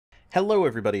Hello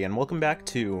everybody and welcome back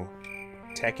to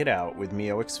Tekkit Out with me,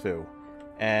 OXFoo.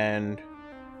 And,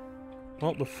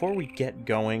 well, before we get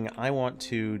going, I want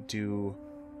to do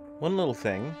one little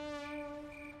thing.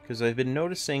 Because I've been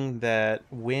noticing that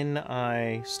when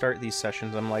I start these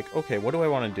sessions, I'm like, okay, what do I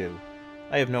want to do?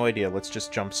 I have no idea, let's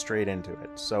just jump straight into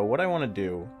it. So what I want to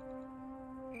do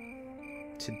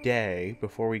today,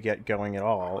 before we get going at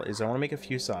all, is I want to make a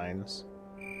few signs.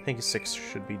 I think 6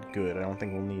 should be good. I don't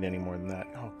think we'll need any more than that.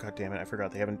 Oh, god damn it, I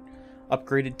forgot. They haven't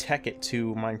upgraded Tekkit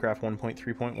to Minecraft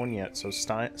 1.3.1 yet, so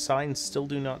signs still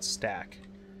do not stack.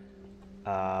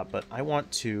 But I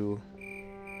want to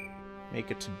make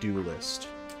a to-do list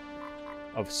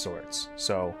of sorts.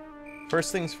 So,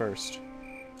 first things first,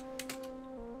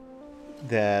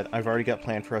 that I've already got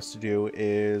planned for us to do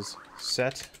is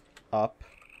set up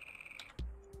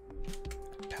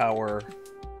power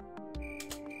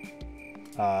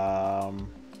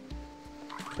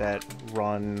that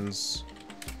runs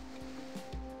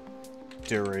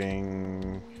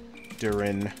during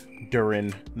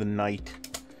the night.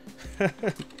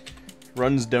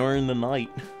 Runs during the night.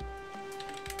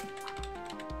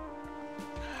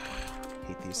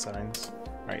 Hate these signs.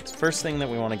 Alright, so first thing that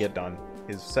we want to get done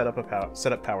is set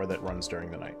up power that runs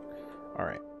during the night.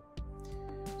 Alright.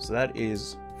 So that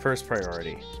is first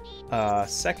priority.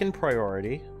 Second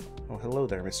priority... Oh, hello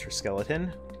there, Mr.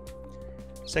 Skeleton.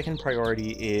 Second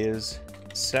priority is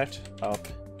set up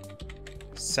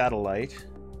satellite.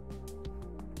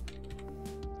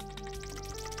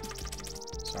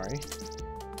 Sorry.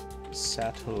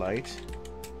 Satellite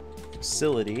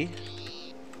facility.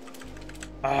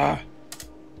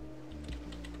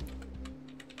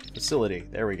 Facility.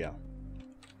 There we go.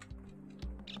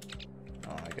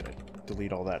 Oh, I gotta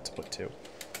delete all that to put 2.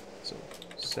 So,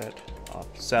 set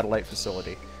up satellite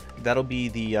facility. That'll be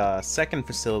the second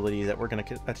facility that we're going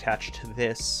to attach to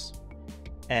this,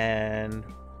 and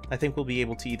I think we'll be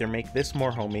able to either make this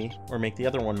more homey or make the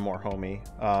other one more homey,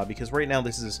 because right now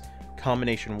this is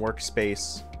combination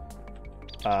workspace,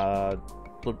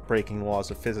 breaking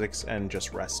laws of physics and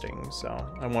just resting. So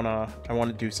I want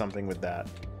to do something with that.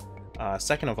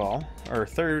 Second of all, or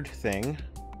third thing,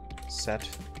 set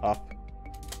up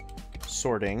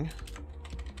sorting.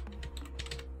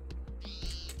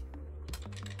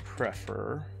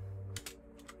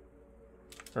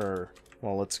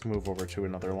 Well, let's move over to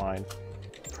another line.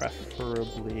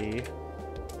 Preferably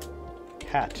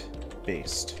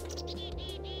hat-based.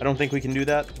 I don't think we can do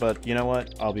that, but you know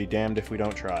what? I'll be damned if we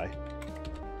don't try.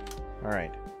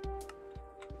 Alright.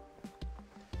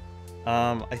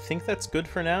 I think that's good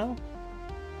for now.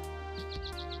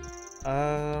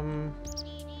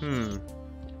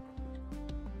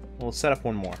 We'll set up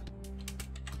one more.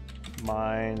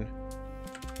 Mine.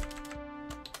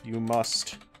 You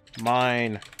must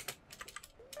mine.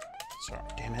 Sorry,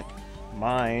 damn it.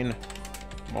 Mine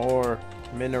more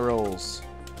minerals.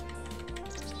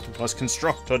 You must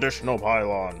construct additional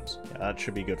pylons. Yeah, that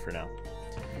should be good for now.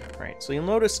 Alright, so you'll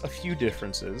notice a few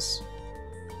differences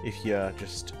if you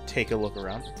just take a look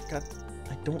around. God,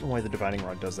 I don't know why the dividing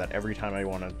rod does that every time I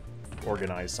want to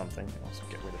organize something. I'll also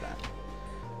get rid of that.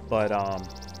 But,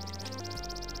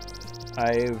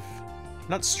 I've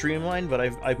not streamlined, but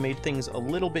I've made things a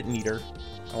little bit neater.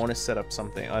 I want to set up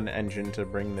an engine to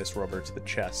bring this rubber to the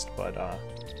chest, but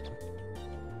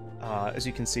as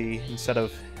you can see, instead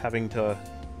of having to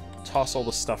toss all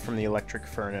the stuff from the electric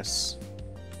furnace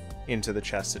into the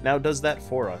chest, it now does that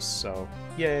for us, so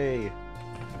yay!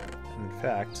 In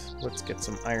fact, let's get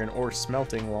some iron ore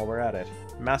smelting while we're at it.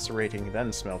 Macerating,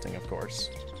 then smelting, of course.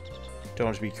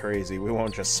 Don't be crazy, we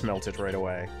won't just smelt it right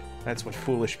away. That's what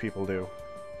foolish people do.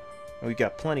 We've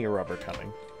got plenty of rubber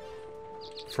coming.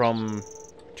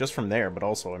 Just from there, but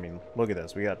also, I mean, look at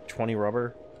this. We got 20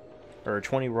 rubber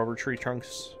tree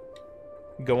trunks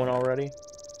going already.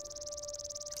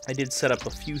 I did set up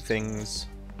a few things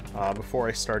before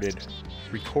I started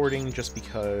recording, just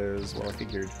because, well, I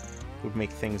figured it would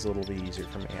make things a little bit easier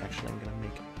for me. Actually, I'm going to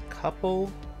make a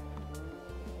couple,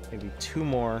 maybe 2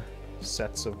 more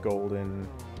sets of golden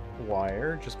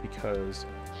wire, just because,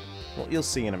 well, you'll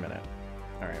see in a minute.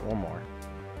 Alright, one more.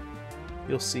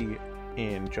 You'll see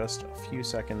in just a few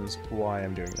seconds why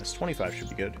I'm doing this. 25 should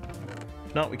be good.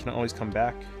 If not, we can always come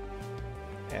back.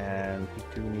 And we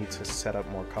do need to set up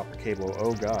more copper cable.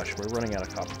 Oh gosh, we're running out of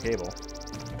copper cable.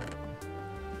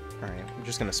 Alright, I'm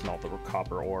just gonna smelt the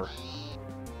copper ore.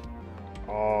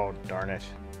 Oh, darn it.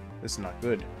 This is not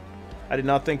good. I did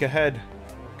not think ahead.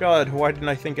 God, why didn't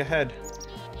I think ahead?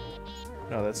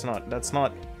 No, that's not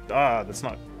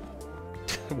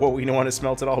what we don't want to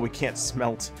smelt at all. We can't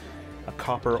smelt a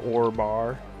copper ore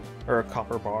bar, or a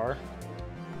copper bar.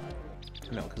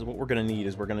 No, because what we're going to need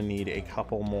is we're going to need a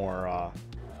couple more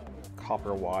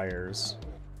copper wires.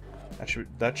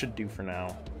 That should do for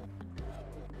now.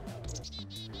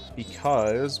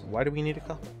 Because, why do we need a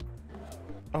couple?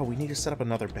 Oh, we need to set up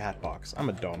another bat box. I'm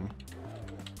a dumb.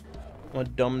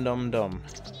 Dumb.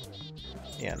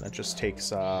 Yeah, and that just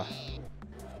takes a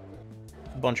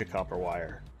bunch of copper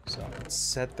wire. So let's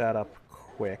set that up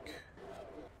quick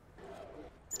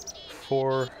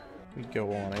before we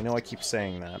go on. I know I keep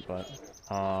saying that, but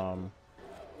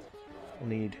we'll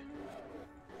need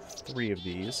 3 of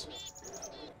these,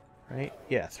 right?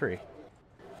 Yeah, 3.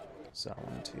 So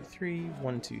 1, 2, 3,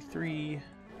 1, 2, 3,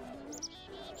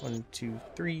 1, 2,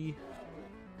 3.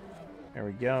 There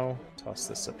we go. Toss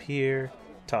this up here.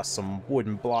 Toss some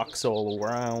wooden blocks all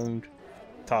around.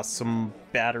 Toss some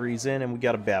batteries in, and we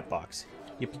got a bat box.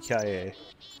 Yippee-ki-yay.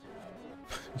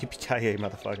 Yippee-ki-yay,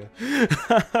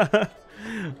 motherfucker.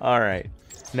 Alright.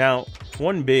 Now,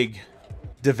 one big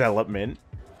development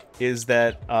is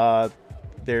that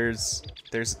there's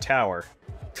a tower.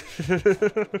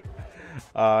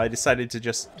 I decided to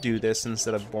just do this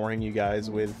instead of boring you guys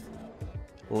with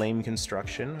lame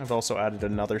construction. I've also added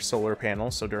another solar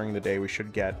panel, so during the day we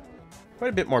should get quite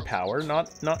a bit more power. Not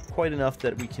quite enough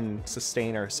that we can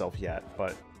sustain ourselves yet,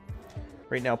 but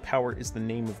right now power is the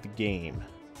name of the game.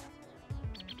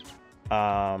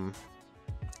 But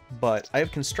I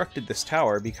have constructed this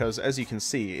tower because, as you can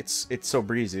see, it's so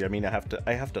breezy. I mean, I have to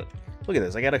look at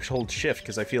this. I gotta hold shift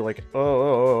because I feel like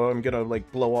I'm gonna like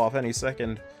blow off any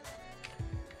second.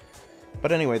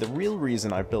 But anyway, the real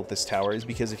reason I built this tower is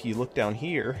because if you look down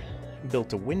here, I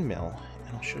built a windmill,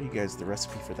 and I'll show you guys the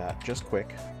recipe for that just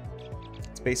quick.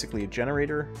 It's basically a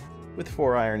generator with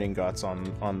 4 iron ingots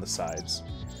on the sides.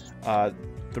 The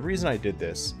reason I did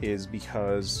this is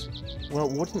because, well,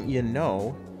 wouldn't you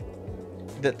know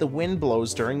that the wind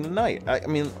blows during the night? I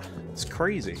mean, it's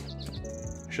crazy.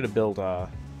 I should have built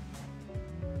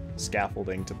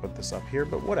scaffolding to put this up here,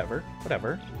 but whatever.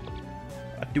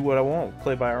 I do what I want,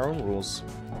 play by our own rules.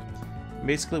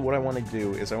 Basically what I want to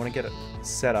do is I want to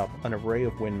set up an array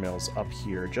of windmills up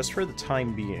here, just for the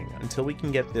time being, until we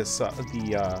can get this,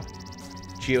 the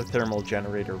geothermal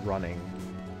generator running,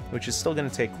 which is still going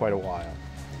to take quite a while.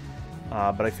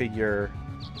 But I figure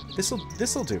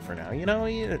this'll do for now, you know,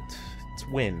 it's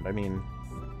wind. I mean,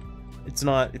 it's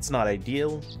not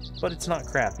ideal, but it's not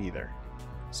crap either.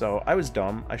 So I was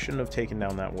dumb. I shouldn't have taken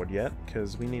down that wood yet,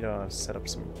 because we need to set up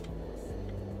some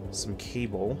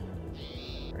cable.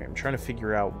 Alright, I'm trying to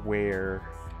figure out where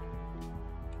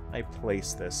I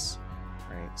place this.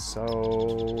 Alright,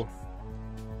 so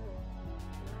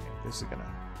this is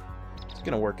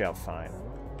gonna work out fine.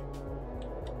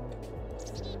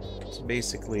 So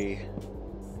basically,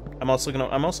 I'm also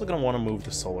gonna want to move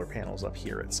the solar panels up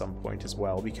here at some point as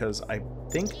well, because I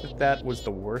think that was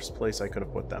the worst place I could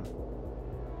have put them.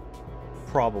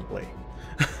 Probably.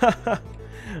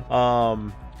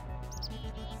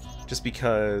 Just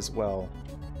because, well,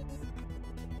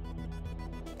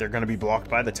 they're going to be blocked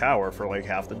by the tower for like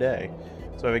half the day.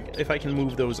 So if I can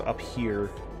move those up here,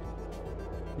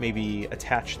 maybe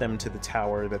attach them to the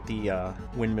tower that the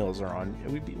windmills are on,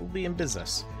 we'll be in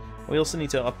business. We also need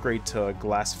to upgrade to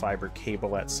glass fiber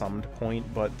cable at some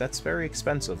point, but that's very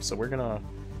expensive, so we're going to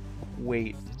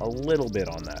wait a little bit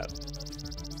on that.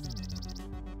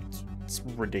 It's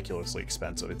ridiculously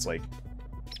expensive. It's like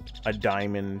a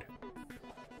diamond,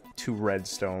 2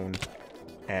 redstone,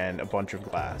 and a bunch of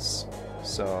glass.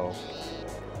 So,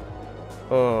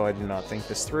 oh, I did not think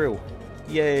this through.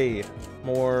 Yay!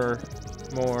 More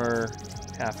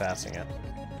half-assing it.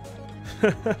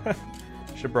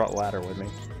 Should've brought ladder with me.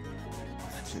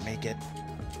 That didn't make it.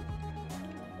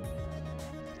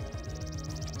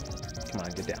 Come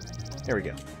on, get down. There we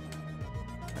go.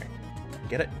 Alright.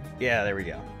 Get it? Yeah, there we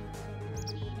go.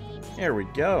 There we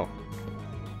go.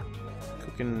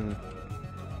 Cooking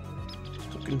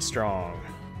strong.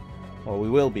 Well,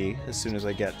 we will be as soon as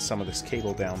I get some of this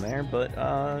cable down there, but,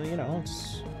 you know,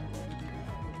 it's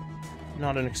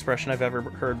not an expression I've ever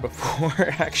heard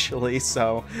before, actually,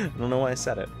 so I don't know why I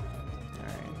said it.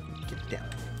 Alright, get down.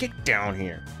 Get down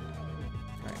here!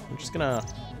 Alright, I'm just gonna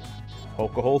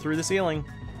poke a hole through the ceiling.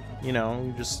 You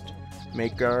know, just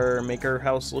make our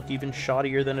house look even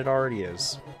shoddier than it already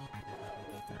is.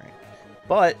 Alright.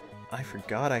 But I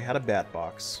forgot I had a bat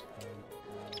box.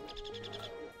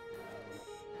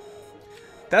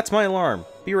 That's my alarm.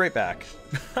 Be right back.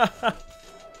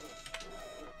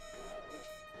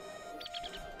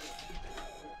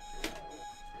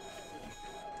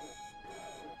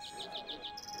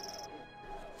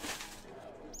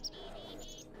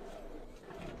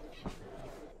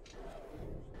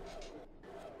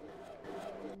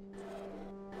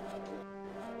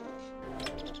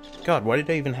 God, why did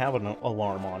I even have an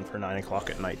alarm on for 9 o'clock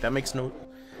at night? That makes no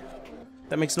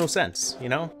sense, you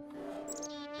know?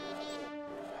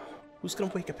 Who's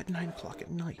gonna wake up at 9 o'clock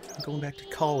at night? I'm going back to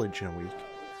college in a week.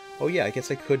 Oh yeah, I guess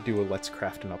I could do a Let's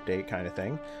Craft an Update kind of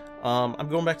thing. I'm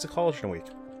going back to college in a week.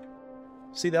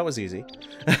 See, that was easy.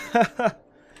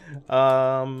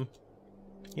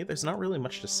 Yeah, there's not really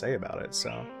much to say about it,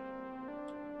 so...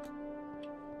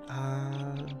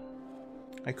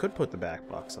 I could put the back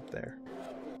box up there.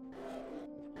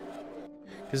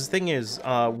 Because the thing is,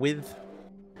 with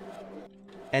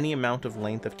any amount of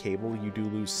length of cable, you do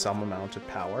lose some amount of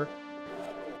power.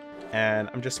 And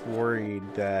I'm just worried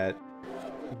that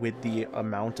with the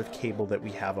amount of cable that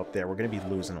we have up there, we're going to be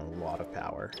losing a lot of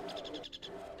power.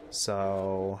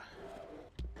 So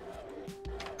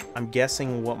I'm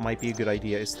guessing what might be a good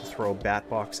idea is to throw a bat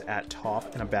box at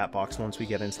top and a bat box once we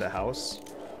get into the house.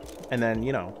 And then,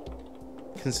 you know,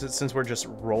 since we're just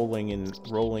rolling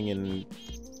in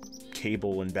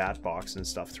cable and bat box and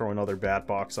stuff, throw another bat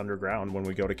box underground when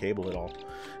we go to cable it all.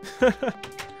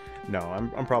 No,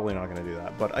 I'm probably not going to do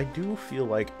that, but I do feel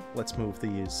like let's move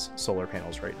these solar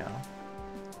panels right now.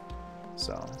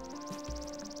 So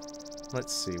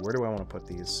let's see, where do I want to put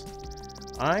these?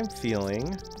 I'm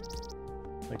feeling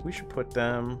like we should put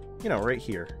them, you know, right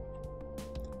here.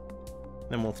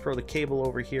 Then we'll throw the cable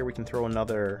over here. We can throw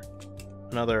another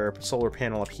solar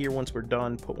panel up here once we're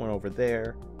done. Put one over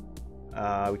there.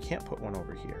 We can't put one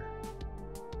over here.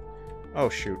 Oh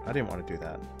shoot, I didn't want to do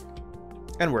that.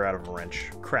 And we're out of a wrench.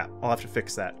 Crap, I'll have to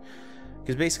fix that.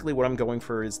 Because basically what I'm going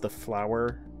for is the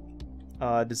flower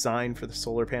design for the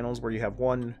solar panels, where you have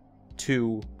 1,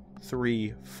 2,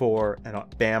 3, 4, and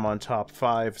bam, on top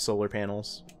 5 solar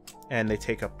panels. And they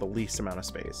take up the least amount of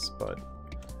space, but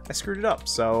I screwed it up,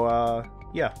 so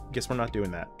yeah, guess we're not doing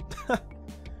that.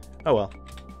 Oh well.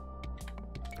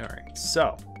 Alright,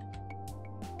 so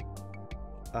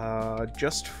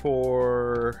just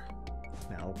for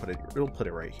now, we'll put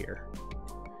it right here.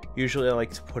 Usually I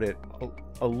like to put it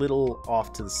a little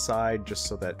off to the side, just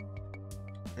so that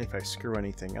if I screw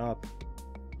anything up...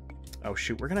 Oh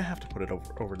shoot, we're gonna have to put it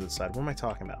over to the side. What am I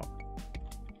talking about?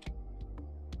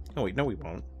 Oh wait, no we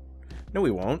won't. No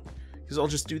we won't, because I'll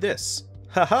just do this.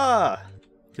 Haha!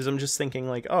 Because I'm just thinking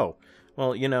like, oh,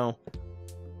 well, you know,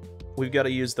 we've got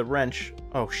to use the wrench.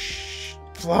 Oh, shh.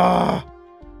 Ah!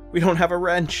 We don't have a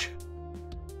wrench.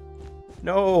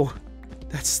 No!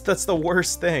 That's the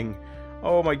worst thing.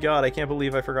 Oh my god, I can't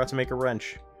believe I forgot to make a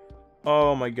wrench.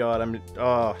 Oh my god,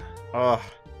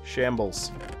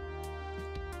 shambles.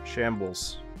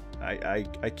 Shambles. I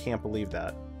can't believe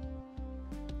that.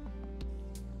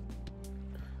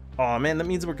 Oh man, that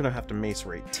means we're gonna have to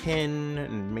macerate tin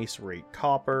and macerate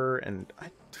copper, and I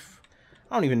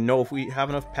don't even know if we have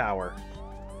enough power.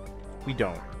 We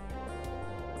don't.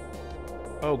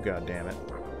 Oh god damn it.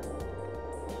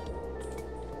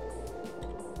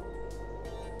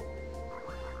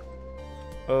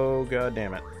 Oh god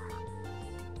damn it.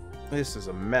 This is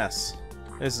a mess.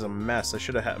 This is a mess. I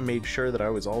should have made sure that I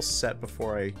was all set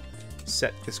before I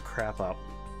set this crap up.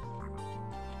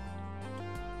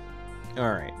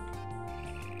 Alright.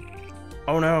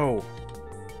 Oh no!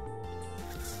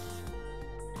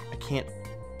 I can't...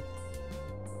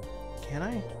 Can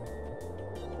I?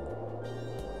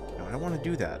 No, I don't want to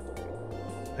do that.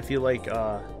 I feel like,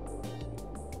 Oh,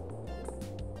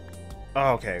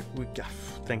 okay.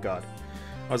 Thank God.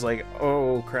 I was like,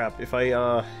 oh crap, if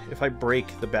I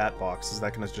break the bat box, is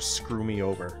that gonna just screw me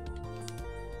over?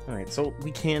 Alright, so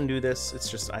we can do this, it's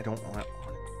just I don't want...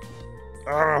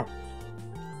 Ugh!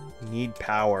 Need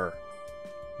power.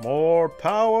 More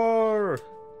power!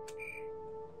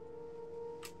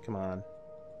 Come on.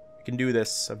 I can do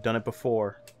this. I've done it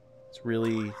before. It's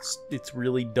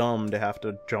really dumb to have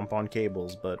to jump on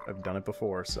cables, but I've done it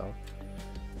before, so...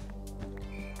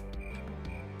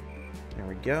 There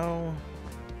we go.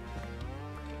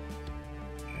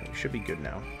 Right, we should be good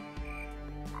now.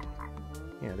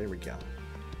 Yeah, there we go.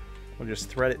 We'll just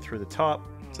thread it through the top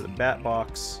to the bat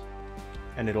box,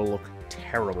 and it'll look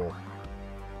terrible.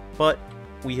 But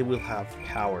we will have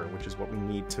power, which is what we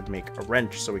need to make a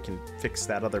wrench, so we can fix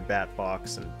that other bat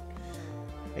box and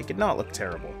make it not look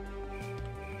terrible.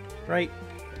 Right?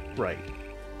 Right.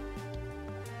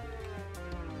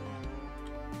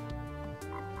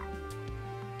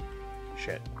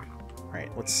 Shit.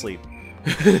 Right, let's sleep.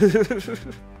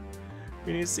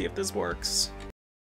 We need to see if this works.